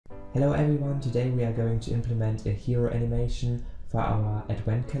Hello everyone, today we are going to implement a hero animation for our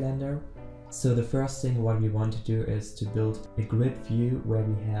advent calendar. So the first thing what we want to do is to build a grid view where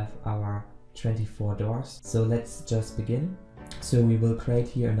we have our 24 doors. So let's just begin. So we will create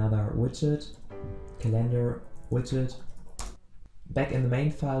here another widget, calendar widget. Back in the main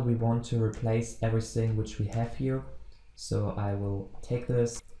file we want to replace everything which we have here. So I will take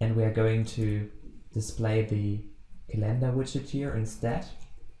this and we are going to display the calendar widget here instead,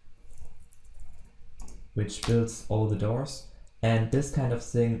 which builds all the doors. And this kind of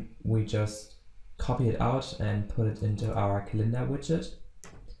thing, we just copy it out and put it into our calendar widget.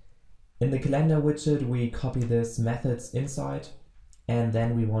 In the calendar widget, we copy this methods inside, and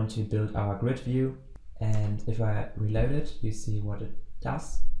then we want to build our grid view. And if I reload it, you see what it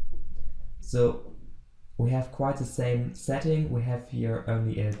does. So we have quite the same setting. We have here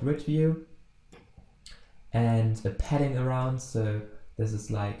only a grid view and a padding around. So this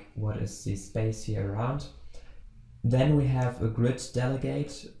is like what is the space here around. Then we have a grid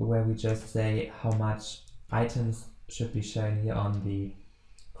delegate where we just say how much items should be shown here on the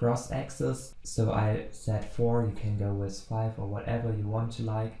cross axis. So I said 4, you can go with 5 or whatever you want to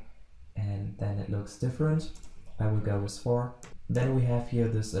like, and then it looks different. I will go with 4. Then we have here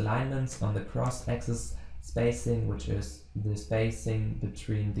this alignments on the cross axis spacing, which is the spacing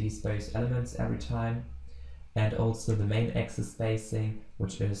between these both elements every time. And also the main axis spacing,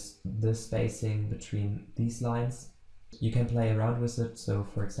 which is the spacing between these lines. You can play around with it, so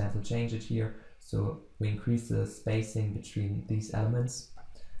for example change it here, so we increase the spacing between these elements.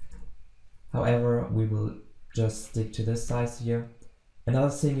 However, we will just stick to this size here. Another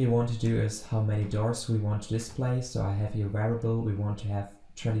thing you want to do is how many doors we want to display, so I have here variable, we want to have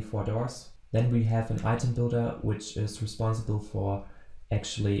 24 doors. Then we have an item builder, which is responsible for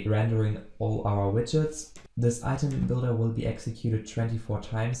actually rendering all our widgets. This item builder will be executed 24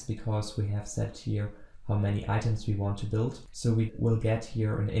 times because we have set here how many items we want to build. So we will get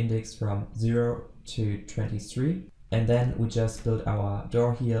here an index from 0 to 23. And then we just build our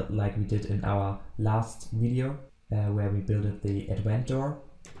door here like we did in our last video where we built the advent door.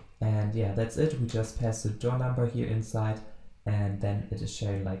 And yeah, that's it. We just pass the door number here inside and then it is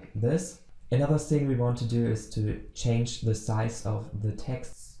shown like this. Another thing we want to do is to change the size of the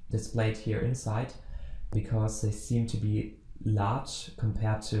texts displayed here inside, because they seem to be large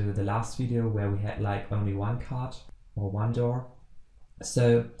compared to the last video where we had like only one card or one door.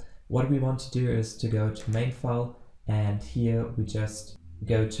 So what we want to do is to go to main file, and here we just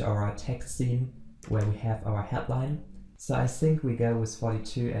go to our text theme where we have our headline. So I think we go with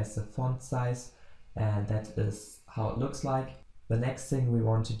 42 as the font size, and that is how it looks like. The next thing we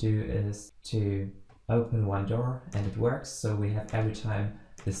want to do is to open one door, and it works. So we have every time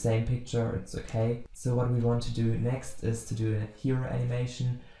the same picture, it's okay. So what we want to do next is to do a hero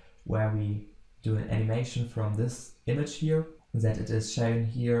animation where we do an animation from this image here, that it is shown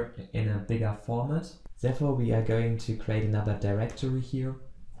here in a bigger format. Therefore we are going to create another directory here,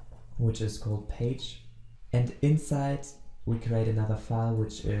 which is called page. And inside we create another file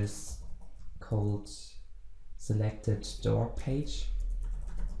which is called selected door page.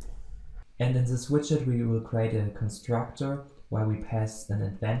 And in this widget we will create a constructor where we pass an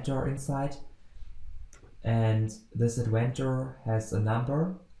advent door inside, and this advent door has a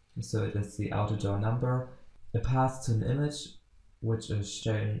number, so it is the outer door number, a path to an image which is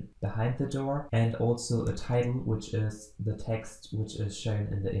shown behind the door, and also a title which is the text which is shown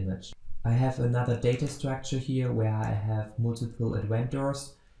in the image. I have another data structure here where I have multiple advent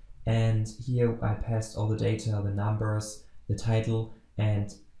doors, and here I passed all the data, the numbers, the title,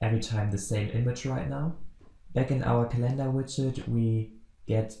 and every time the same image right now. Back in our calendar widget, we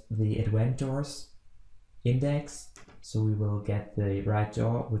get the advent doors index, so we will get the right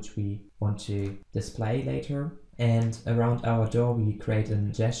door which we want to display later. And around our door we create a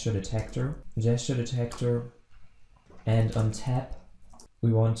gesture detector. And on tab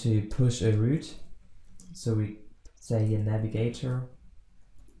we want to push a route, so we say here navigator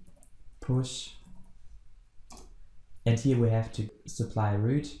push, and here we have to supply a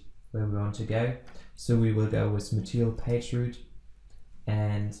route where we want to go. So we will go with material page route,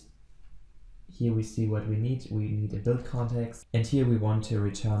 and here we see what we need. We need a build context, and here we want to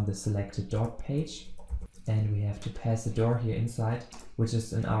return the selected door page, and we have to pass the door here inside, which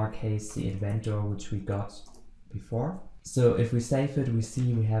is in our case the advent door which we got before. So if we save it, we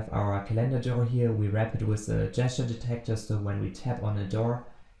see we have our calendar door here. We wrap it with a gesture detector, so when we tap on a door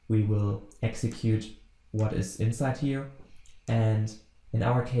we will execute what is inside here. And in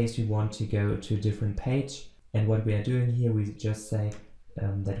our case we want to go to a different page, and what we are doing here, we just say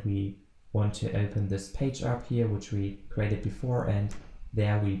that we want to open this page up here which we created before, and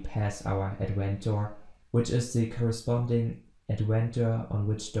there we pass our advent door, which is the corresponding advent door on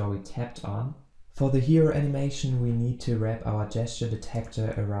which door we tapped on. For the hero animation, we need to wrap our gesture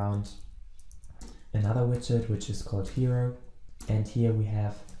detector around another widget, which is called hero. And here we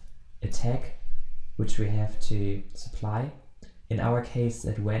have a tag, which we have to supply. In our case,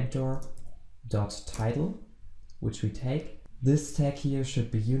 advent door dot title, which we take. This tag here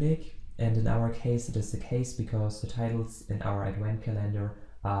should be unique, and in our case it is the case because the titles in our advent calendar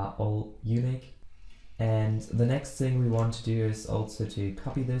are all unique. And the next thing we want to do is also to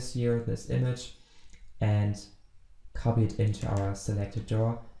copy this here, this image, and copy it into our selected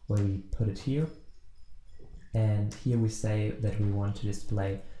door where we put it here. And here we say that we want to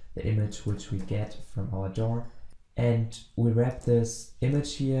display the image which we get from our door. And we wrap this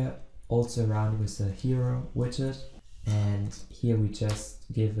image here also around with the hero widget. And here we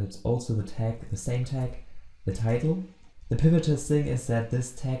just give it also the tag, the same tag, the title. The pivotal thing is that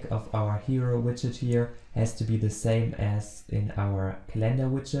this tag of our hero widget here has to be the same as in our calendar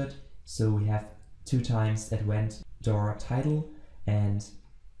widget. So we have 2 times advent door title, and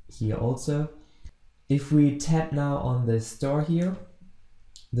here also. If we tap now on this door here,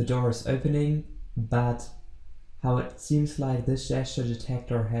 the door is opening, but how it seems like this gesture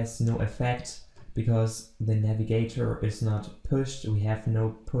detector has no effect because the navigator is not pushed, we have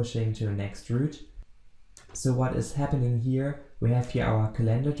no pushing to the next route. So what is happening here, we have here our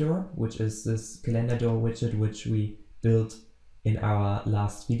calendar door, which is this calendar door widget which we built in our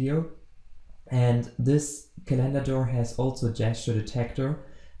last video. And this calendar door has also gesture detector,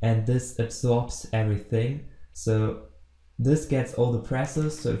 and this absorbs everything. So this gets all the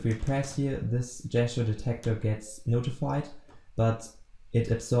presses, so if we press here, this gesture detector gets notified, but it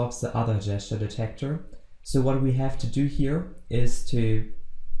absorbs the other gesture detector. So what we have to do here is to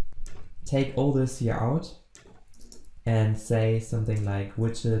take all this here out and say something like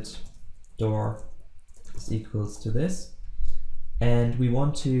widget door is equals to this. And we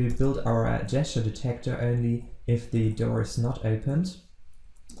want to build our gesture detector only if the door is not opened.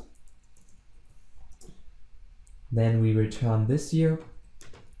 Then we return this here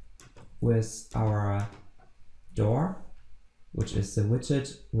with our door, which is the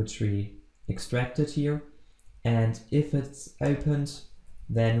widget which we extracted here. And if it's opened,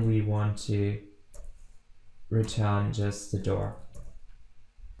 then we want to return just the door.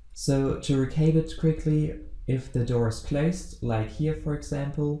 So to recap it quickly, if the door is closed, like here for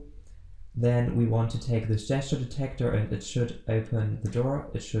example, then we want to take this gesture detector and it should open the door.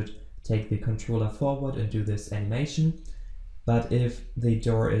 It should take the controller forward and do this animation. But if the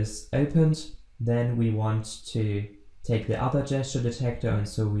door is opened, then we want to take the other gesture detector, and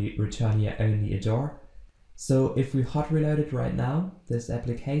so we return here only a door. So if we hot reload it right now, this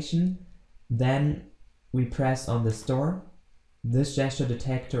application, then we press on this door. This gesture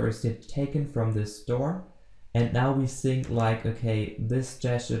detector is taken from this door, and now we think like, okay, this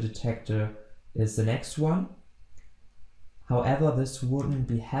gesture detector is the next one. However, this wouldn't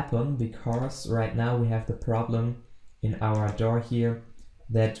be happen because right now we have the problem in our door here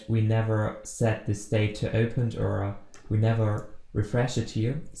that we never set the state to opened, or we never refresh it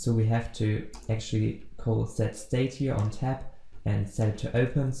here. So we have to actually call set state here on tab and set it to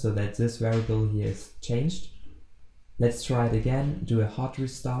open so that this variable here is changed. Let's try it again, do a hot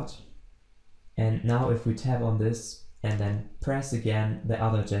restart. And now if we tap on this and then press again, the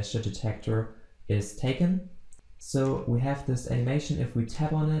other gesture detector is taken. So we have this animation, if we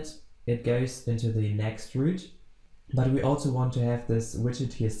tap on it, it goes into the next route. But we also want to have this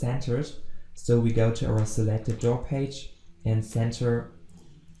widget here centered. So we go to our selected door page and center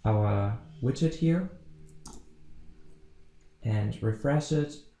our widget here and refresh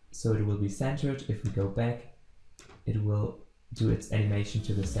it so it will be centered. If we go back, it will do its animation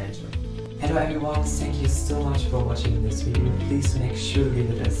to the center. Hello everyone, thank you so much for watching this video. Please make sure to give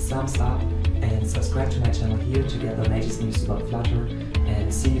it a thumbs up and subscribe to my channel here to get the latest news about Flutter,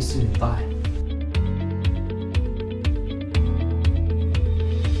 and see you soon. Bye!